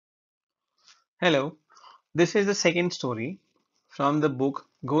Hello, this is the second story from the book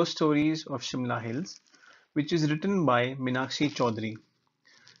Ghost Stories of Shimla Hills, which is written by Meenakshi Chaudhary.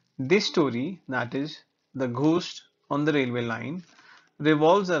 This story, that is, The Ghost on the Railway Line,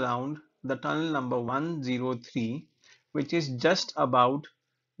 revolves around the tunnel number 103, which is just about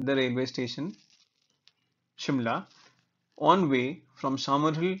the railway station, Shimla, on way from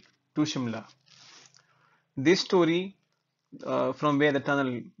Sharma to Shimla. This story, from where the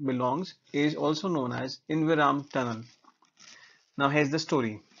tunnel belongs, is also known as Inveram Tunnel. Now, here's the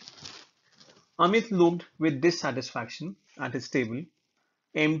story. Amit looked with dissatisfaction at his table,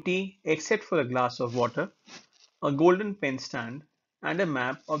 empty except for a glass of water, a golden pen stand, and a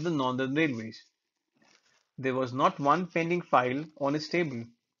map of the Northern Railways. There was not one pending file on his table.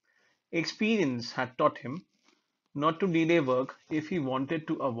 Experience had taught him not to delay work if he wanted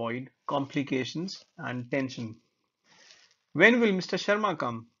to avoid complications and tension. When will Mr. Sharma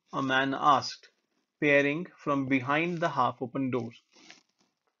come? A man asked, peering from behind the half-open door.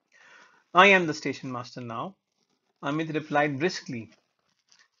 I am the station master now, Amit replied briskly.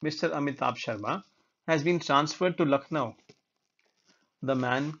 Mr. Amitabh Sharma has been transferred to Lucknow. The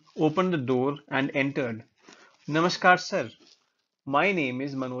man opened the door and entered. Namaskar, sir. My name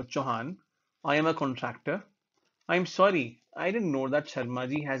is Manoj Chauhan. I am a contractor. I am sorry, I didn't know that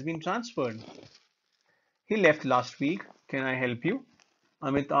Sharmaji has been transferred. He left last week. Can I help you?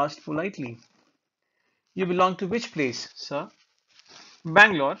 Amit asked politely. You belong to which place, sir?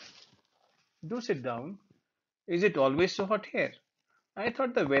 Bangalore. Do sit down. Is it always so hot here? I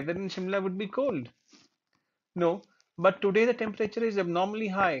thought the weather in Shimla would be cold. No, but today the temperature is abnormally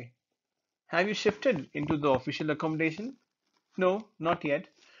high. Have you shifted into the official accommodation? No, not yet.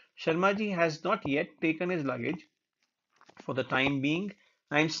 Sharmaji has not yet taken his luggage. For the time being,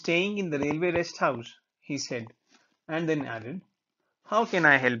 I am staying in the railway rest house, he said, and then added, How can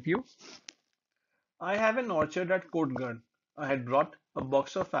I help you? I have an orchard at Kotgarh. I had brought a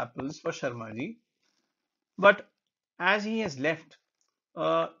box of apples for Sharmaji, but as he has left,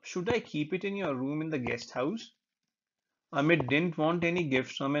 should I keep it in your room in the guest house? Amit didn't want any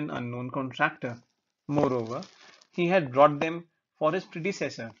gifts from an unknown contractor. Moreover, he had brought them for his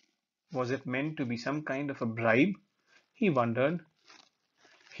predecessor. Was it meant to be some kind of a bribe? He wondered.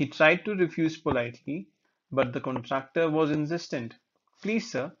 He tried to refuse politely, but the contractor was insistent. Please,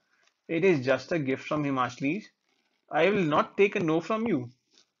 sir, it is just a gift from Himachlis. I will not take a no from you.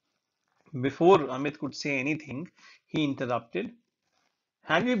 Before Amit could say anything, he interrupted.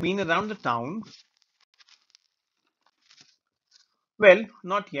 Have you been around the town? Well,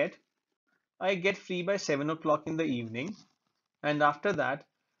 not yet. I get free by 7 o'clock in the evening, and after that,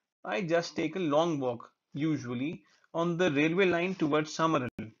 I just take a long walk, usually on the railway line towards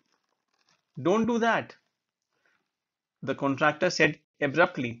Summerhill. Don't do that, the contractor said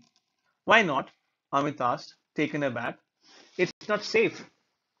abruptly. Why not? Amit asked, taken aback. It's not safe.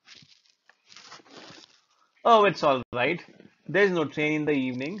 Oh, it's all right. There's no train in the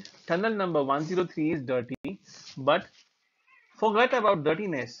evening. Tunnel number 103 is dirty, but forget about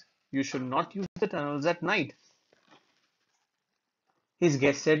dirtiness. You should not use the tunnels at night, his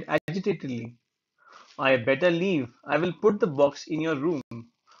guest said agitatedly. I better leave. I will put the box in your room.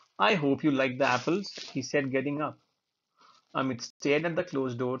 I hope you like the apples, he said, getting up. Amit stared at the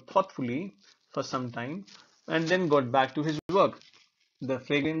closed door thoughtfully for some time and then got back to his work. The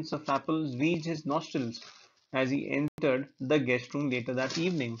fragrance of apples reached his nostrils as he entered the guest room later that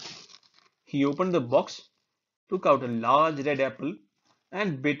evening. He opened the box, took out a large red apple,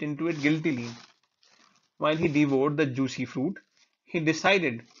 and bit into it guiltily. While he devoured the juicy fruit, he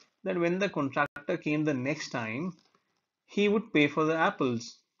decided that when the contractor came the next time, he would pay for the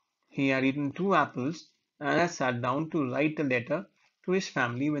apples. He had eaten two apples and had sat down to write a letter to his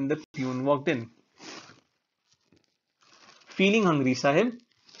family when the peon walked in. Feeling hungry, Sahib?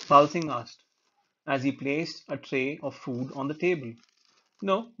 Pal Singh asked, as he placed a tray of food on the table.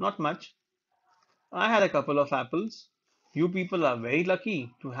 No, not much. I had a couple of apples. You people are very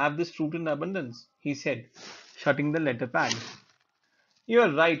lucky to have this fruit in abundance, he said, shutting the letter pad. You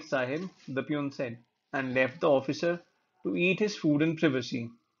are right, Sahib, the peon said, and left the officer to eat his food in privacy.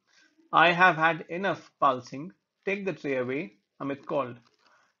 I have had enough, Pal Singh. Take the tray away, Amit called.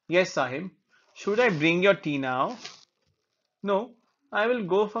 Yes, Sahib. Should I bring your tea now? No, I will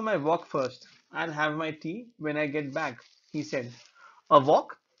go for my walk first. I'll have my tea when I get back, he said. A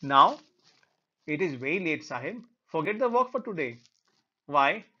walk? Now? It is very late, Sahib. Forget the walk for today.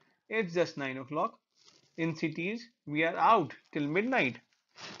 Why? It's just 9 o'clock. In cities, we are out till midnight,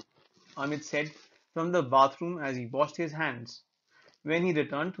 Amit said from the bathroom as he washed his hands. When he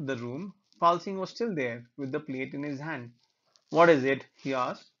returned to the room, Pal Singh was still there with the plate in his hand. What is it? He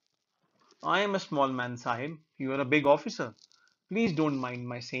asked. I am a small man, Sahib. You are a big officer. Please don't mind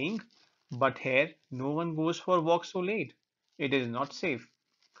my saying, but here no one goes for walks so late. It is not safe.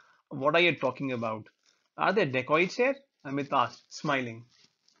 What are you talking about? Are there dacoits here? Amit asked, smiling.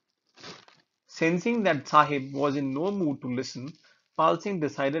 Sensing that Sahib was in no mood to listen, Pal Singh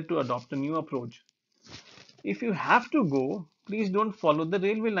decided to adopt a new approach. If you have to go, please don't follow the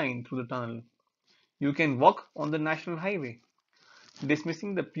railway line through the tunnel. You can walk on the national highway.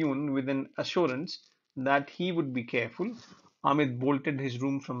 Dismissing the peon with an assurance that he would be careful, Amit bolted his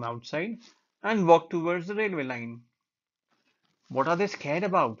room from outside and walked towards the railway line. What are they scared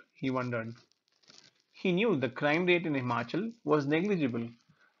about? He wondered. He knew the crime rate in Himachal was negligible.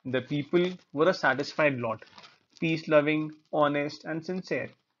 The people were a satisfied lot, peace loving, honest, and sincere.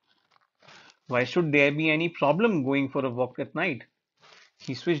 Why should there be any problem going for a walk at night?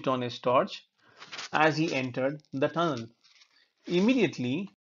 He switched on his torch as he entered the tunnel. Immediately,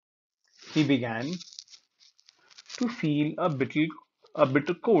 he began to feel a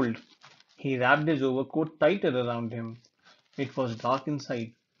bit cold. He wrapped his overcoat tighter around him. It was dark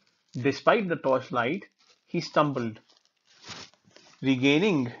inside. Despite the torchlight, he stumbled.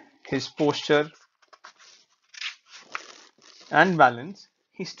 Regaining his posture and balance,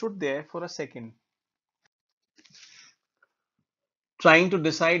 he stood there for a second, trying to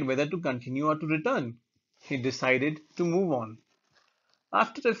decide whether to continue or to return. He decided to move on.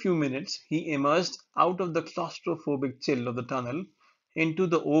 After a few minutes, he emerged out of the claustrophobic chill of the tunnel into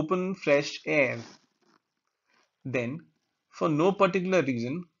the open, fresh air. Then, for no particular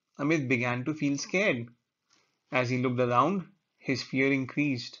reason, Amit began to feel scared. As he looked around, his fear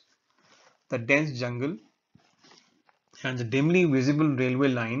increased. The dense jungle and the dimly visible railway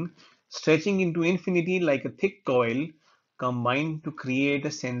line, stretching into infinity like a thick coil, combined to create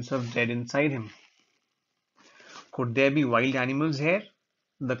a sense of dread inside him. Could there be wild animals here?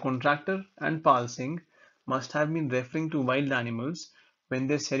 The contractor and Pal Singh must have been referring to wild animals when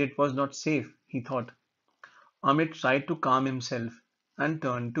they said it was not safe, he thought. Amit tried to calm himself and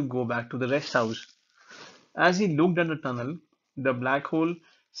turned to go back to the rest house. As he looked at the tunnel, the black hole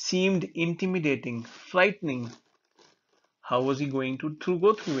seemed intimidating, frightening. How was he going to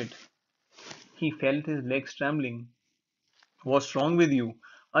go through it? He felt his legs trembling. What's wrong with you?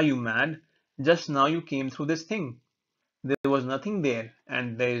 Are you mad? Just now you came through this thing. There was nothing there,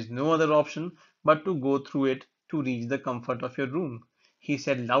 and there is no other option but to go through it to reach the comfort of your room, he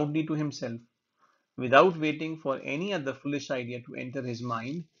said loudly to himself. Without waiting for any other foolish idea to enter his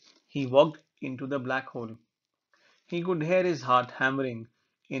mind, he walked into the black hole. He could hear his heart hammering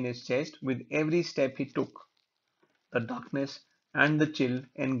in his chest with every step he took. The darkness and the chill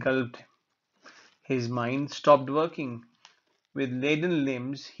engulfed him. His mind stopped working. With laden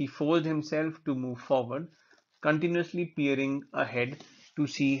limbs, he forced himself to move forward, continuously peering ahead to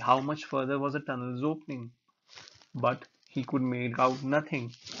see how much further was the tunnel's opening. But he could make out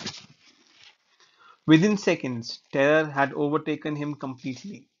nothing. Within seconds, terror had overtaken him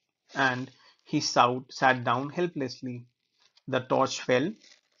completely, and he sat down helplessly. The torch fell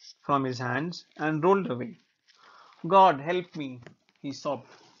from his hands and rolled away. God help me, he sobbed.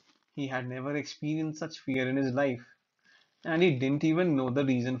 He had never experienced such fear in his life, and he didn't even know the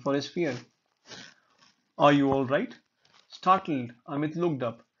reason for his fear. Are you all right? Startled, Amit looked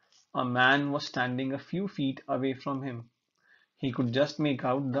up. A man was standing a few feet away from him. He could just make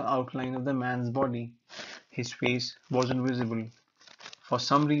out the outline of the man's body. His face wasn't visible. For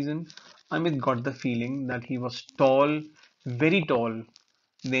some reason, Amit got the feeling that he was tall, very tall.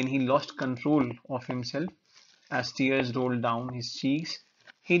 Then he lost control of himself as tears rolled down his cheeks.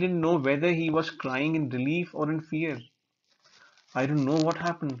 He didn't know whether he was crying in relief or in fear. I don't know what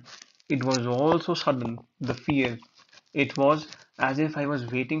happened. It was all so sudden, the fear. It was as if I was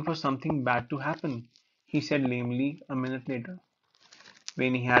waiting for something bad to happen, he said lamely a minute later,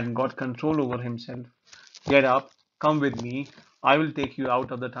 when he had got control over himself. Get up, come with me. I will take you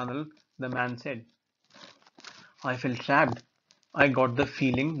out of the tunnel, the man said. I felt trapped. I got the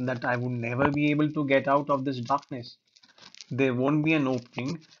feeling that I would never be able to get out of this darkness. There won't be an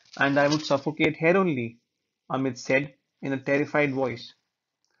opening, and I would suffocate here only, Amit said in a terrified voice,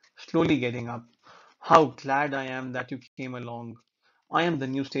 slowly getting up. How glad I am that you came along. I am the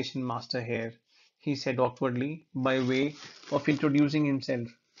new station master here, he said awkwardly by way of introducing himself.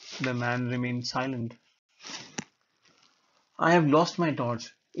 The man remained silent. I have lost my torch.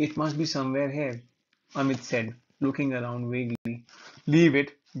 It must be somewhere here, Amit said, looking around vaguely. Leave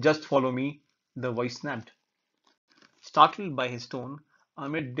it, just follow me, the voice snapped. Startled by his tone,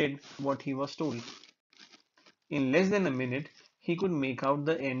 Amit did what he was told. In less than a minute, he could make out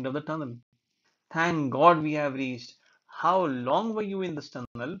the end of the tunnel. Thank God we have reached. How long were you in this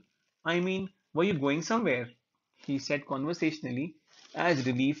tunnel? I mean, were you going somewhere? He said conversationally as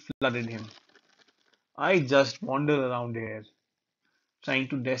relief flooded him. I just wander around here. Trying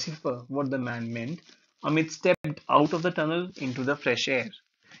to decipher what the man meant, Amit stepped out of the tunnel into the fresh air.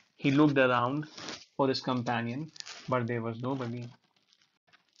 He looked around for his companion, but there was nobody.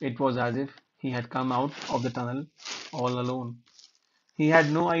 It was as if he had come out of the tunnel all alone. He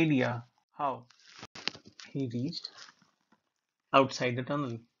had no idea how he reached outside the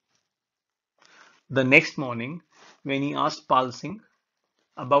tunnel. The next morning, when he asked Pal Singh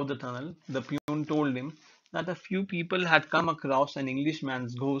about the tunnel, the peon told him that a few people had come across an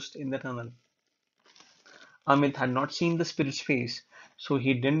Englishman's ghost in the tunnel. Amit had not seen the spirit's face, so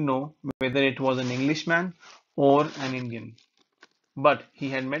he didn't know whether it was an Englishman or an Indian. But he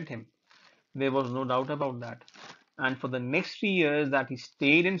had met him. There was no doubt about that. And for the next 3 years that he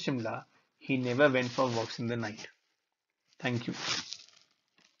stayed in Shimla, he never went for walks in the night. Thank you.